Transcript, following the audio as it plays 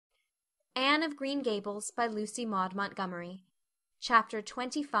Anne of Green Gables by Lucy Maud Montgomery. Chapter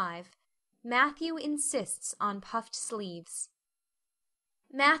 25. Matthew Insists on Puffed Sleeves.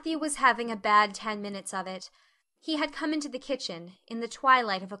 Matthew was having a bad 10 minutes of it. He had come into the kitchen, in the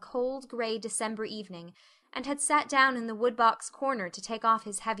twilight of a cold, gray December evening, and had sat down in the woodbox corner to take off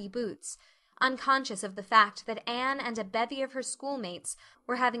his heavy boots, unconscious of the fact that Anne and a bevy of her schoolmates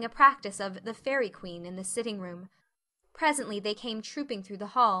were having a practice of the Fairy Queen in the sitting-room. Presently they came trooping through the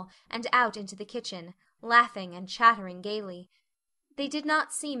hall and out into the kitchen, laughing and chattering gaily. They did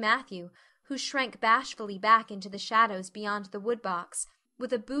not see Matthew, who shrank bashfully back into the shadows beyond the woodbox,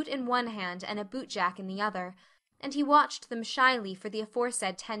 with a boot in one hand and a bootjack in the other, and he watched them shyly for the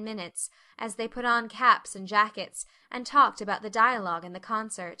aforesaid 10 minutes, as they put on caps and jackets, and talked about the dialogue and the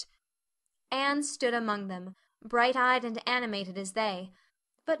concert. Anne stood among them, bright-eyed and animated as they,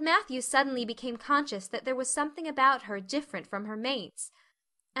 but Matthew suddenly became conscious that there was something about her different from her mates,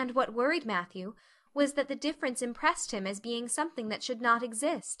 and what worried Matthew was that the difference impressed him as being something that should not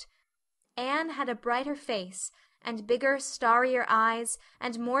exist. Anne had a brighter face, and bigger, starrier eyes,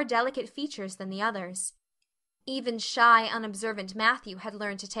 and more delicate features than the others. Even shy, unobservant Matthew had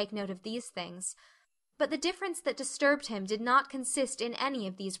learned to take note of these things, but the difference that disturbed him did not consist in any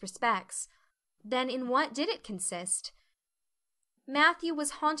of these respects. Then in what did it consist? Matthew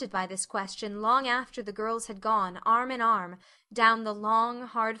was haunted by this question long after the girls had gone, arm in arm, down the long,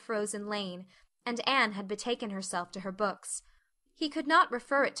 hard-frozen lane, and Anne had betaken herself to her books. He could not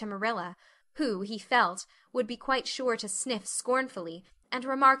refer it to Marilla, who, he felt, would be quite sure to sniff scornfully, and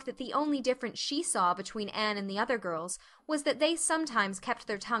remark that the only difference she saw between Anne and the other girls was that they sometimes kept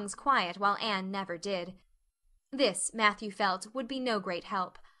their tongues quiet while Anne never did. This, Matthew felt, would be no great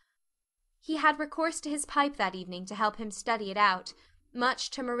help. He had recourse to his pipe that evening to help him study it out,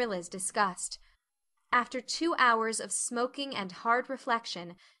 much to Marilla's disgust. After 2 hours of smoking and hard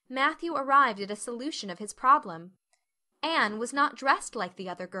reflection, Matthew arrived at a solution of his problem. Anne was not dressed like the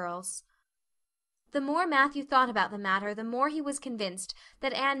other girls. The more Matthew thought about the matter, the more he was convinced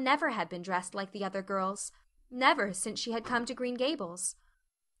that Anne never had been dressed like the other girls, never since she had come to Green Gables.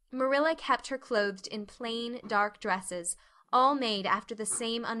 Marilla kept her clothed in plain, dark dresses, all made after the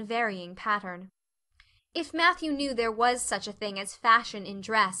same unvarying pattern. If Matthew knew there was such a thing as fashion in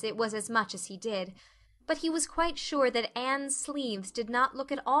dress, it was as much as he did, but he was quite sure that Anne's sleeves did not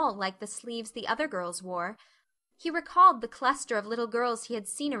look at all like the sleeves the other girls wore. He recalled the cluster of little girls he had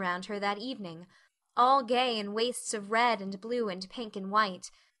seen around her that evening, all gay in waists of red and blue and pink and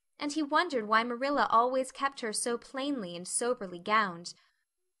white, and he wondered why Marilla always kept her so plainly and soberly gowned.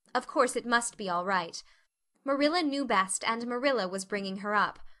 Of course it must be all right. Marilla knew best, and Marilla was bringing her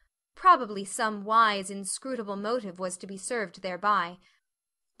up. Probably some wise, inscrutable motive was to be served thereby.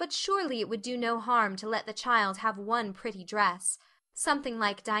 But surely it would do no harm to let the child have one pretty dress, something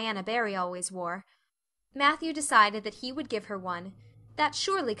like Diana Barry always wore. Matthew decided that he would give her one. That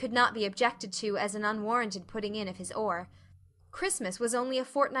surely could not be objected to as an unwarranted putting in of his oar. Christmas was only a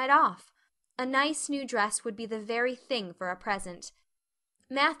fortnight off. A nice new dress would be the very thing for a present.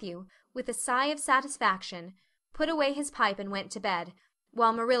 Matthew, with a sigh of satisfaction, put away his pipe and went to bed,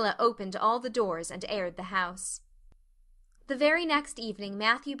 while Marilla opened all the doors and aired the house. The very next evening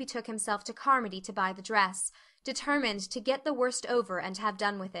Matthew betook himself to Carmody to buy the dress, determined to get the worst over and have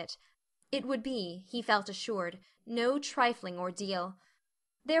done with it. It would be, he felt assured, no trifling ordeal.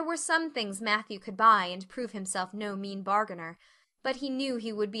 There were some things Matthew could buy and prove himself no mean bargainer, but he knew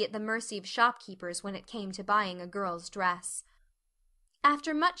he would be at the mercy of shopkeepers when it came to buying a girl's dress.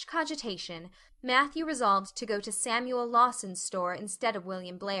 After much cogitation, Matthew resolved to go to Samuel Lawson's store instead of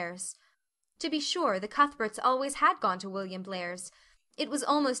William Blair's. To be sure, the Cuthberts always had gone to William Blair's. It was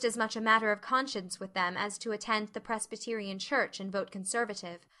almost as much a matter of conscience with them as to attend the Presbyterian church and vote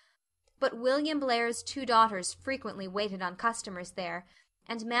Conservative. But William Blair's 2 daughters frequently waited on customers there,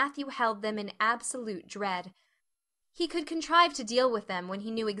 and Matthew held them in absolute dread. He could contrive to deal with them when he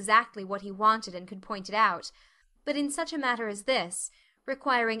knew exactly what he wanted and could point it out, but in such a matter as this,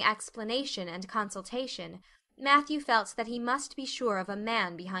 requiring explanation and consultation, Matthew felt that he must be sure of a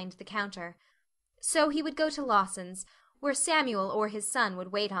man behind the counter. So he would go to Lawson's, where Samuel or his son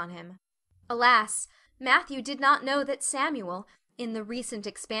would wait on him. Alas, Matthew did not know that Samuel, in the recent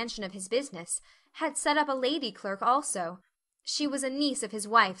expansion of his business, had set up a lady clerk also. She was a niece of his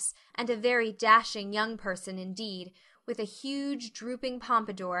wife's, and a very dashing young person indeed, with a huge drooping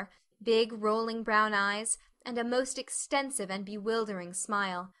pompadour, big rolling brown eyes, and a most extensive and bewildering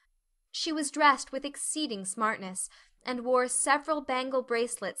smile. She was dressed with exceeding smartness, and wore several bangle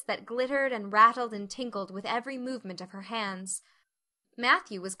bracelets that glittered and rattled and tinkled with every movement of her hands.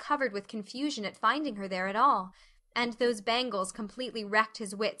 Matthew was covered with confusion at finding her there at all. and those bangles completely wrecked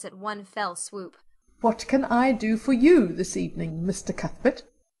his wits at one fell swoop. "What can I do for you this evening, Mr. Cuthbert?"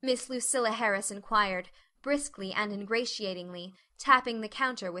 Miss Lucilla Harris inquired, briskly and ingratiatingly, tapping the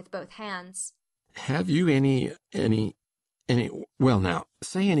counter with both hands. Have you well now,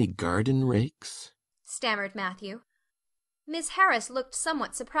 say any garden rakes? Stammered Matthew. Miss Harris looked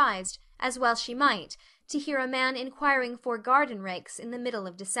somewhat surprised, as well she might, to hear a man inquiring for garden rakes in the middle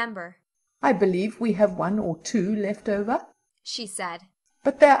of December. "I believe we have one or two left over," she said.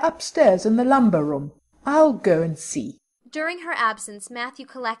 "but they're upstairs in the lumber room. I'll go and see." During her absence Matthew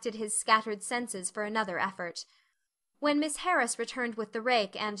collected his scattered senses for another effort. When Miss Harris returned with the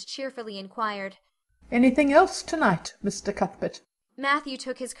rake and cheerfully inquired, "Anything else tonight, Mr. Cuthbert?" Matthew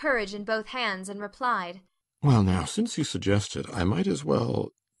took his courage in both hands and replied, Well now, since you suggest it, I might as well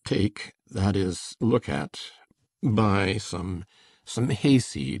buy some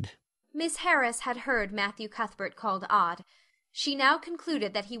hayseed. Miss Harris had heard Matthew Cuthbert called odd. She now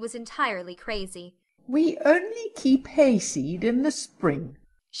concluded that he was entirely crazy. "We only keep hayseed in the spring,"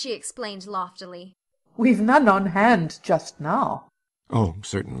 she explained loftily. "We've none on hand just now." Oh,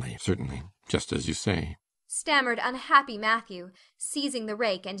 certainly, just as you say, stammered unhappy Matthew, seizing the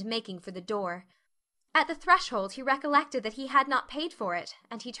rake and making for the door. At the threshold he recollected that he had not paid for it,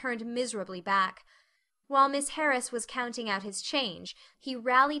 and he turned miserably back. While Miss Harris was counting out his change, he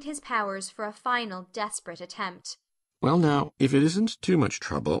rallied his powers for a final desperate attempt. Well now, if it isn't too much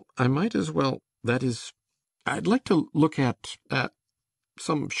trouble, I might as well, that is, I'd like to look at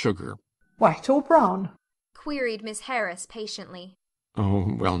some sugar. "White or brown?" queried Miss Harris patiently.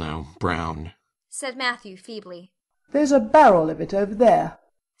 Oh, well now, brown, said Matthew feebly. "There's a barrel of it over there,"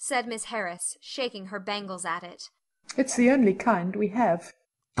 said Miss Harris, shaking her bangles at it. "It's the only kind we have."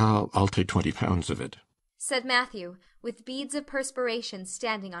 I'll take 20 pounds of it, said Matthew, with beads of perspiration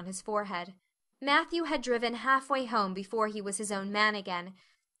standing on his forehead. Matthew had driven halfway home before he was his own man again.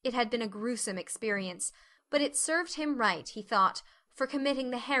 It had been a gruesome experience, but it served him right, he thought, for committing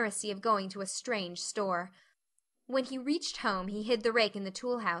the heresy of going to a strange store. When he reached home he hid the rake in the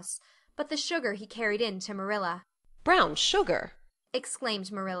tool-house, but the sugar he carried in to Marilla. "Brown sugar!"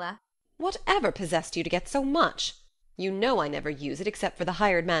 exclaimed Marilla. "Whatever possessed you to get so much? You know I never use it except for the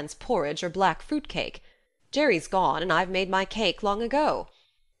hired man's porridge or black fruit cake. Jerry's gone, and I've made my cake long ago.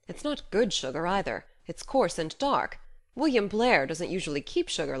 It's not good sugar either. It's coarse and dark. William Blair doesn't usually keep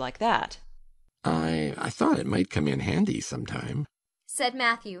sugar like that." I thought it might come in handy sometime, said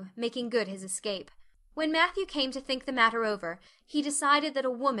Matthew, making good his escape. When Matthew came to think the matter over, he decided that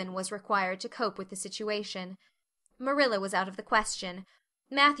a woman was required to cope with the situation. Marilla was out of the question.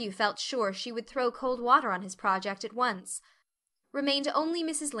 Matthew felt sure she would throw cold water on his project at once. Remained only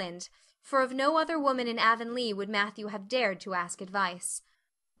Mrs. Lynde, for of no other woman in Avonlea would Matthew have dared to ask advice.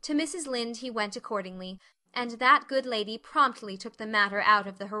 To Mrs. Lynde he went accordingly, and that good lady promptly took the matter out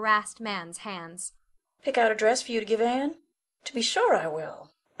of the harassed man's hands. "Pick out a dress for you to give Anne?" "To be sure I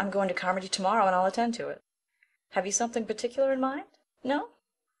will. I'm going to Carmody tomorrow, and I'll attend to it. Have you something particular in mind? No?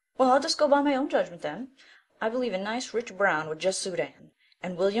 Well, I'll just go by my own judgment then. I believe a nice rich brown would just suit Anne,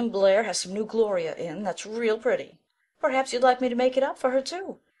 and William Blair has some new Gloria in that's real pretty. Perhaps you'd like me to make it up for her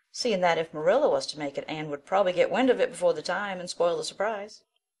too, seeing that if Marilla was to make it, Anne would probably get wind of it before the time and spoil the surprise.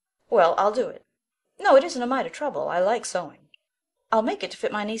 Well, I'll do it. No, it isn't a mite of trouble. I like sewing. I'll make it to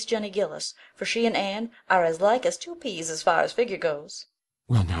fit my niece Jenny Gillis, for she and Anne are as like as two peas as far as figure goes."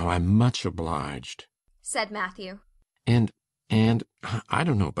 Well now, I'm much obliged, said Matthew. And I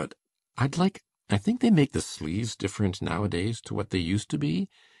don't know, but I think they make the sleeves different nowadays to what they used to be.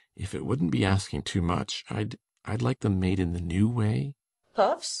 If it wouldn't be asking too much, I'd like them made in the new way.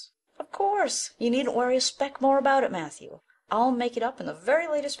 Puffs? Of course. You needn't worry a speck more about it, Matthew. I'll make it up in the very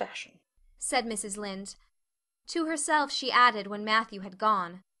latest fashion," said Mrs. Lynde. To herself she added when Matthew had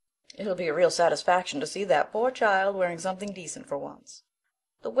gone, "It'll be a real satisfaction to see that poor child wearing something decent for once.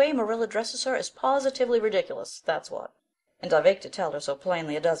 The way Marilla dresses her is positively ridiculous, that's what. And I've ached to tell her so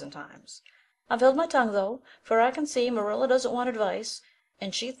plainly a dozen times. I've held my tongue, though, for I can see Marilla doesn't want advice,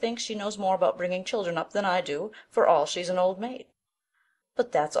 and she thinks she knows more about bringing children up than I do, for all she's an old maid.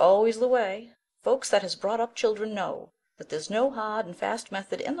 But that's always the way. Folks that has brought up children know that there's no hard and fast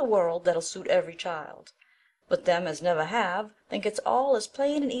method in the world that'll suit every child. But them as never have think it's all as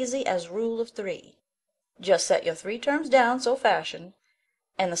plain and easy as Rule of 3. Just set your 3 terms down so fashion,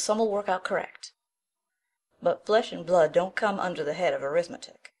 and the sum'll work out correct. But flesh and blood don't come under the head of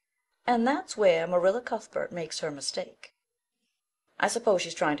arithmetic, and that's where Marilla Cuthbert makes her mistake. I suppose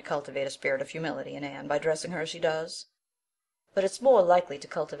she's trying to cultivate a spirit of humility in Anne by dressing her as she does, but it's more likely to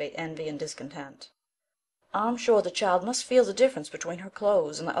cultivate envy and discontent. I'm sure the child must feel the difference between her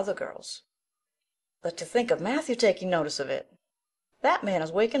clothes and the other girls. But to think of Matthew taking notice of it! That man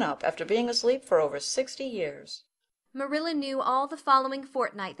is waking up after being asleep for over 60 years. Marilla knew all the following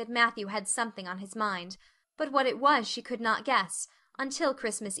fortnight that Matthew had something on his mind, but what it was she could not guess, until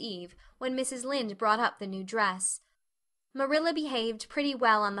Christmas Eve, when Mrs. Lynde brought up the new dress. Marilla behaved pretty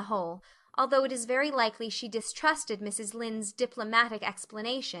well on the whole, although it is very likely she distrusted Mrs. Lynde's diplomatic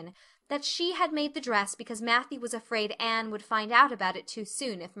explanation that she had made the dress because Matthew was afraid Anne would find out about it too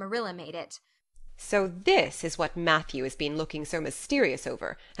soon if Marilla made it. So this is what Matthew has been looking so mysterious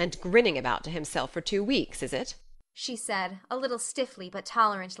over, and grinning about to himself for 2 weeks, is it? She said, a little stiffly but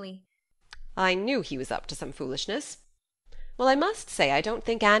tolerantly. I knew he was up to some foolishness. Well, I must say I don't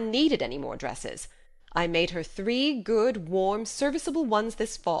think Anne needed any more dresses. I made her 3 good, warm, serviceable ones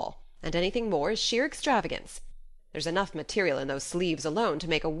this fall, and anything more is sheer extravagance. There's enough material in those sleeves alone to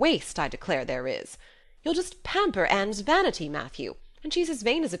make a waist, I declare there is. You'll just pamper Anne's vanity, Matthew, and she's as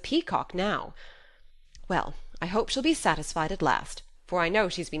vain as a peacock now. Well, I hope she'll be satisfied at last, for I know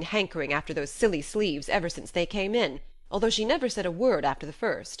she's been hankering after those silly sleeves ever since they came in, although she never said a word after the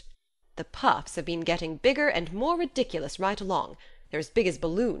first. The puffs have been getting bigger and more ridiculous right along. They're as big as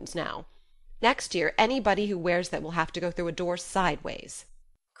balloons now. Next year anybody who wears them will have to go through a door sideways.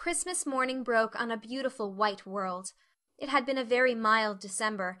 Christmas morning broke on a beautiful white world. It had been a very mild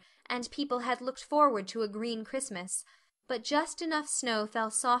December, and people had looked forward to a green Christmas, but just enough snow fell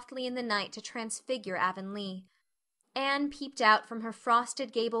softly in the night to transfigure Avonlea. Anne peeped out from her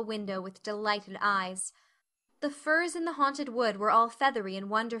frosted gable window with delighted eyes. The firs in the haunted wood were all feathery and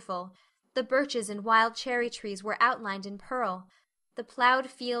wonderful. The birches and wild cherry trees were outlined in pearl. The ploughed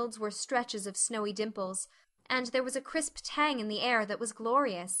fields were stretches of snowy dimples, and there was a crisp tang in the air that was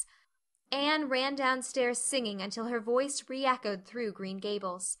glorious. Anne ran downstairs singing until her voice re-echoed through Green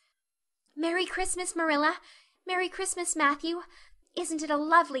Gables. "Merry Christmas, Marilla! Merry Christmas, Matthew! Isn't it a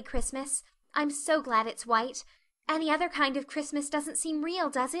lovely Christmas? I'm so glad it's white. Any other kind of Christmas doesn't seem real,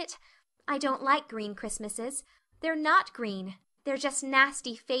 does it? I don't like green Christmases. They're not green. They're just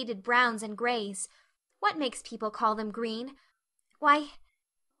nasty faded browns and grays. What makes people call them green? Why,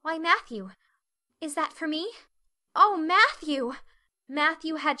 Matthew, is that for me? Oh, Matthew!"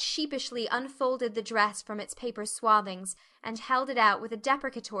 Matthew had sheepishly unfolded the dress from its paper swathings and held it out with a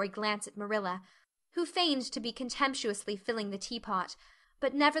deprecatory glance at Marilla, who feigned to be contemptuously filling the teapot,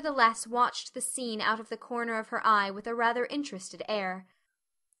 but nevertheless watched the scene out of the corner of her eye with a rather interested air.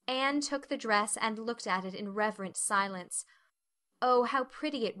 Anne took the dress and looked at it in reverent silence. Oh, how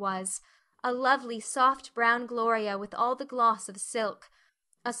pretty it was! A lovely soft brown gloria with all the gloss of silk,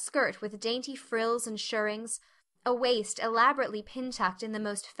 a skirt with dainty frills and shirrings, a waist elaborately pin-tucked in the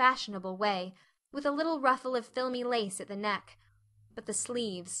most fashionable way, with a little ruffle of filmy lace at the neck. But the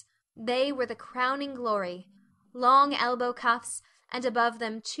sleeves, they were the crowning glory. Long elbow cuffs, and above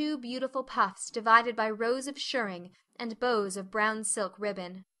them 2 beautiful puffs divided by rows of shirring and bows of brown silk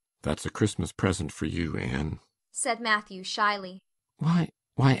ribbon. "That's a Christmas present for you, Anne," said Matthew shyly.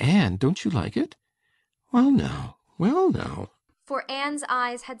 Why, Anne, don't you like it? Well, now. For Anne's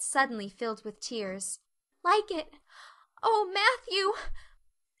eyes had suddenly filled with tears. "Like it? Oh, Matthew!"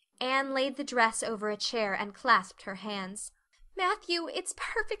 Anne laid the dress over a chair and clasped her hands. "Matthew, it's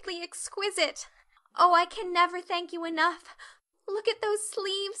perfectly exquisite. Oh, I can never thank you enough. Look at those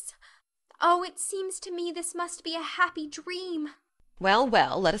sleeves. Oh, it seems to me this must be a happy dream." Well,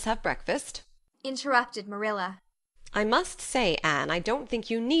 let us have breakfast," interrupted Marilla. "I must say, Anne, I don't think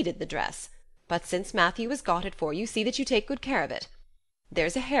you needed the dress, but since Matthew has got it for you, see that you take good care of it.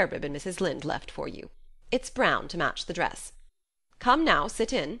 There's a hair ribbon Mrs. Lynde left for you. It's brown to match the dress. Come now,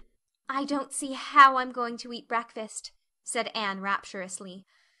 sit in." "I don't see how I'm going to eat breakfast," said Anne rapturously.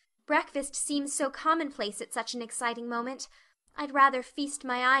 "Breakfast seems so commonplace at such an exciting moment. I'd rather feast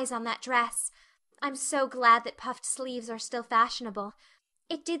my eyes on that dress. I'm so glad that puffed sleeves are still fashionable.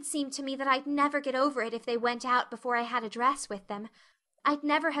 It did seem to me that I'd never get over it if they went out before I had a dress with them. I'd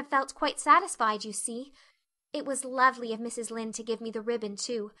never have felt quite satisfied, you see. It was lovely of Mrs. Lynde to give me the ribbon,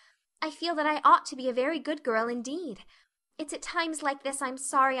 too. I feel that I ought to be a very good girl indeed. It's at times like this I'm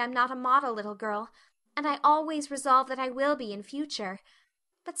sorry I'm not a model little girl, and I always resolve that I will be in future.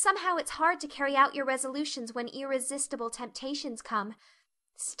 But somehow it's hard to carry out your resolutions when irresistible temptations come.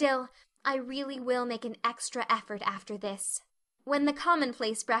 Still, I really will make an extra effort after this." When the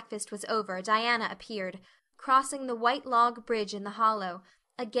commonplace breakfast was over, Diana appeared, crossing the white log bridge in the hollow,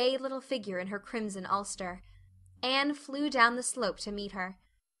 a gay little figure in her crimson ulster. Anne flew down the slope to meet her.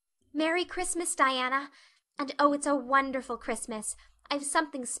 "Merry Christmas, Diana! And oh, it's a wonderful Christmas. I've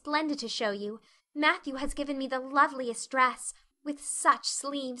something splendid to show you. Matthew has given me the loveliest dress, with such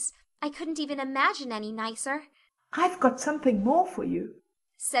sleeves. I couldn't even imagine any nicer," "I've got something more for you,"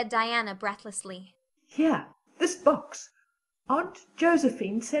 said Diana breathlessly. Here, this box. Aunt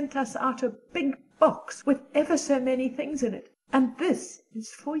Josephine sent us out a big box with ever so many things in it, and this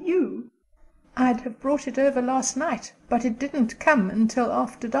is for you. I'd have brought it over last night, but it didn't come until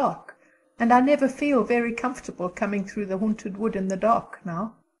after dark, and I never feel very comfortable coming through the haunted wood in the dark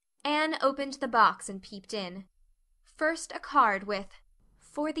now." Anne opened the box and peeped in. First a card with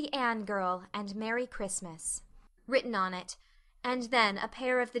 "For the Anne girl and Merry Christmas" written on it, and then a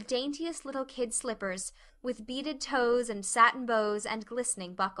pair of the daintiest little kid slippers, with beaded toes and satin bows and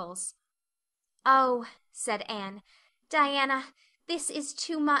glistening buckles. "Oh," said Anne, "Diana, this is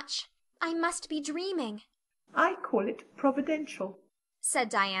too much. I must be dreaming." "I call it providential," said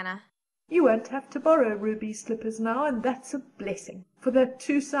Diana. "You won't have to borrow Ruby's slippers now, and that's a blessing, for they're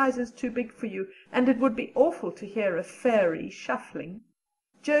 2 sizes too big for you, and it would be awful to hear a fairy shuffling.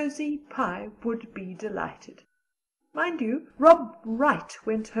 Josie Pye would be delighted. Mind you, Rob Wright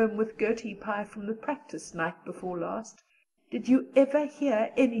went home with Gertie Pye from the practice night before last. Did you ever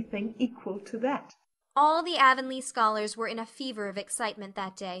hear anything equal to that?" All the Avonlea scholars were in a fever of excitement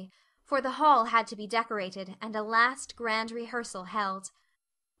that day, for the hall had to be decorated and a last grand rehearsal held.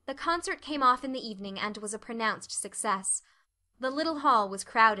 The concert came off in the evening and was a pronounced success. The little hall was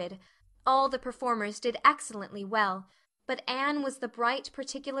crowded. All the performers did excellently well, but Anne was the bright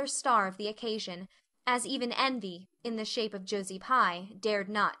particular star of the occasion, as even envy, in the shape of Josie Pye, dared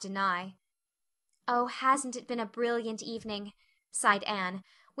not deny. "Oh, hasn't it been a brilliant evening?" sighed Anne,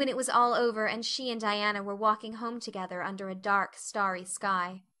 when it was all over and she and Diana were walking home together under a dark, starry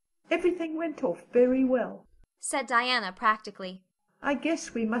sky. "Everything went off very well," said Diana practically. "I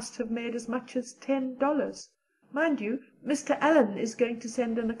guess we must have made as much as $10. Mind you, Mr. Allen is going to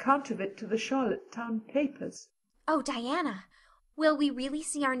send an account of it to the Charlottetown papers." "Oh, Diana, will we really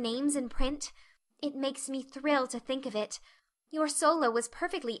see our names in print? It makes me thrill to think of it. Your solo was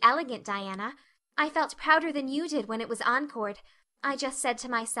perfectly elegant, Diana. I felt prouder than you did when it was encored. I just said to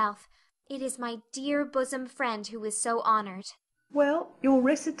myself, 'It is my dear bosom friend who is so honored.'" "Well, your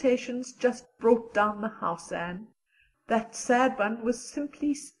recitations just brought down the house, Anne. That sad one was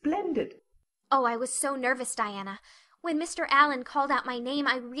simply splendid." "Oh, I was so nervous, Diana. When Mr. Allen called out my name,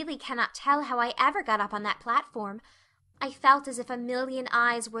 I really cannot tell how I ever got up on that platform. I felt as if a million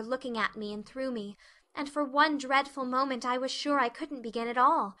eyes were looking at me and through me, and for one dreadful moment I was sure I couldn't begin at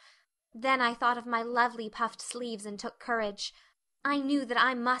all. Then I thought of my lovely puffed sleeves and took courage. I knew that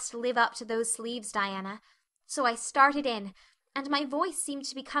I must live up to those sleeves, Diana. So I started in, and my voice seemed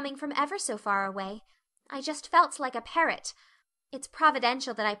to be coming from ever so far away. I just felt like a parrot. It's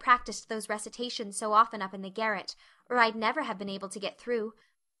providential that I practiced those recitations so often up in the garret, or I'd never have been able to get through.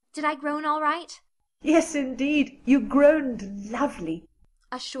 Did I groan all right?" "Yes, indeed, you groaned lovely,"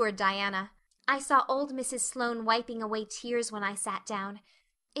 assured Diana. "I saw old Mrs. Sloane wiping away tears when I sat down.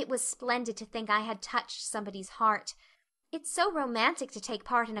 It was splendid to think I had touched somebody's heart. It's so romantic to take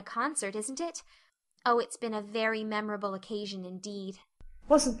part in a concert, isn't it? Oh, it's been a very memorable occasion indeed."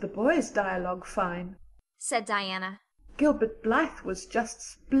 "Wasn't the boys' dialogue fine?" said Diana. "Gilbert Blythe was just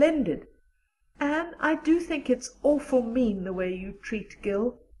splendid. Anne, I do think it's awful mean the way you treat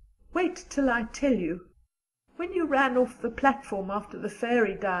Gil. Wait till I tell you. When you ran off the platform after the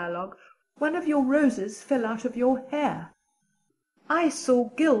fairy dialogue, one of your roses fell out of your hair. I saw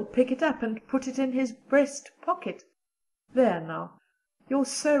Gil pick it up and put it in his breast pocket. There now, you're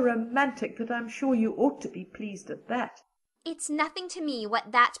so romantic that I'm sure you ought to be pleased at that." "It's nothing to me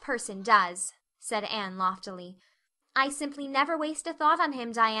what that person does," said Anne loftily. "I simply never waste a thought on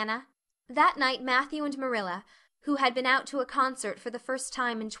him, Diana." That night Matthew and Marilla, who had been out to a concert for the first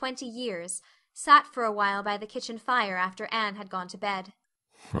time in 20 years, sat for a while by the kitchen fire after Anne had gone to bed.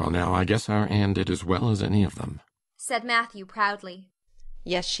 "Well, now, I guess our Anne did as well as any of them," said Matthew proudly.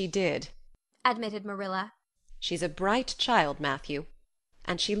 Yes, she did, admitted Marilla. She's a bright child, Matthew.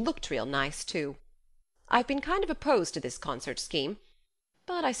 And she looked real nice, too. I've been kind of opposed to this concert scheme,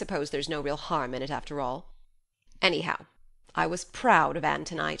 but I suppose there's no real harm in it after all. Anyhow, I was proud of Anne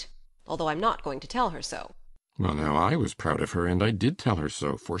tonight, although I'm not going to tell her so. "Well, now, I was proud of her, and I did tell her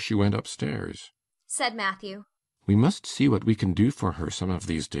so, for she went upstairs," said Matthew. "We must see what we can do for her some of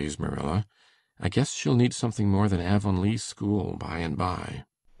these days, Marilla. I guess she'll need something more than Avonlea school by and by."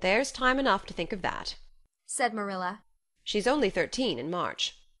 There's time enough to think of that, said Marilla. She's only 13 in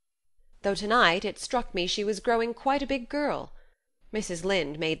March. Though tonight it struck me she was growing quite a big girl. Mrs.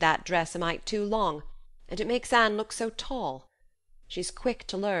 Lynde made that dress a mite too long, and it makes Anne look so tall. She's quick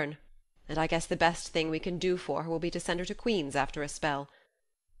to learn, and I guess the best thing we can do for her will be to send her to Queen's after a spell.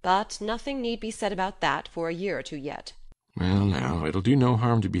 But nothing need be said about that for a year or two yet. "Well, now, it'll do no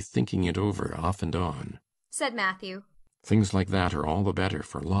harm to be thinking it over off and on," said Matthew. "Things like that are all the better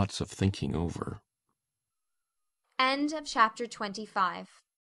for lots of thinking over." End of chapter 25.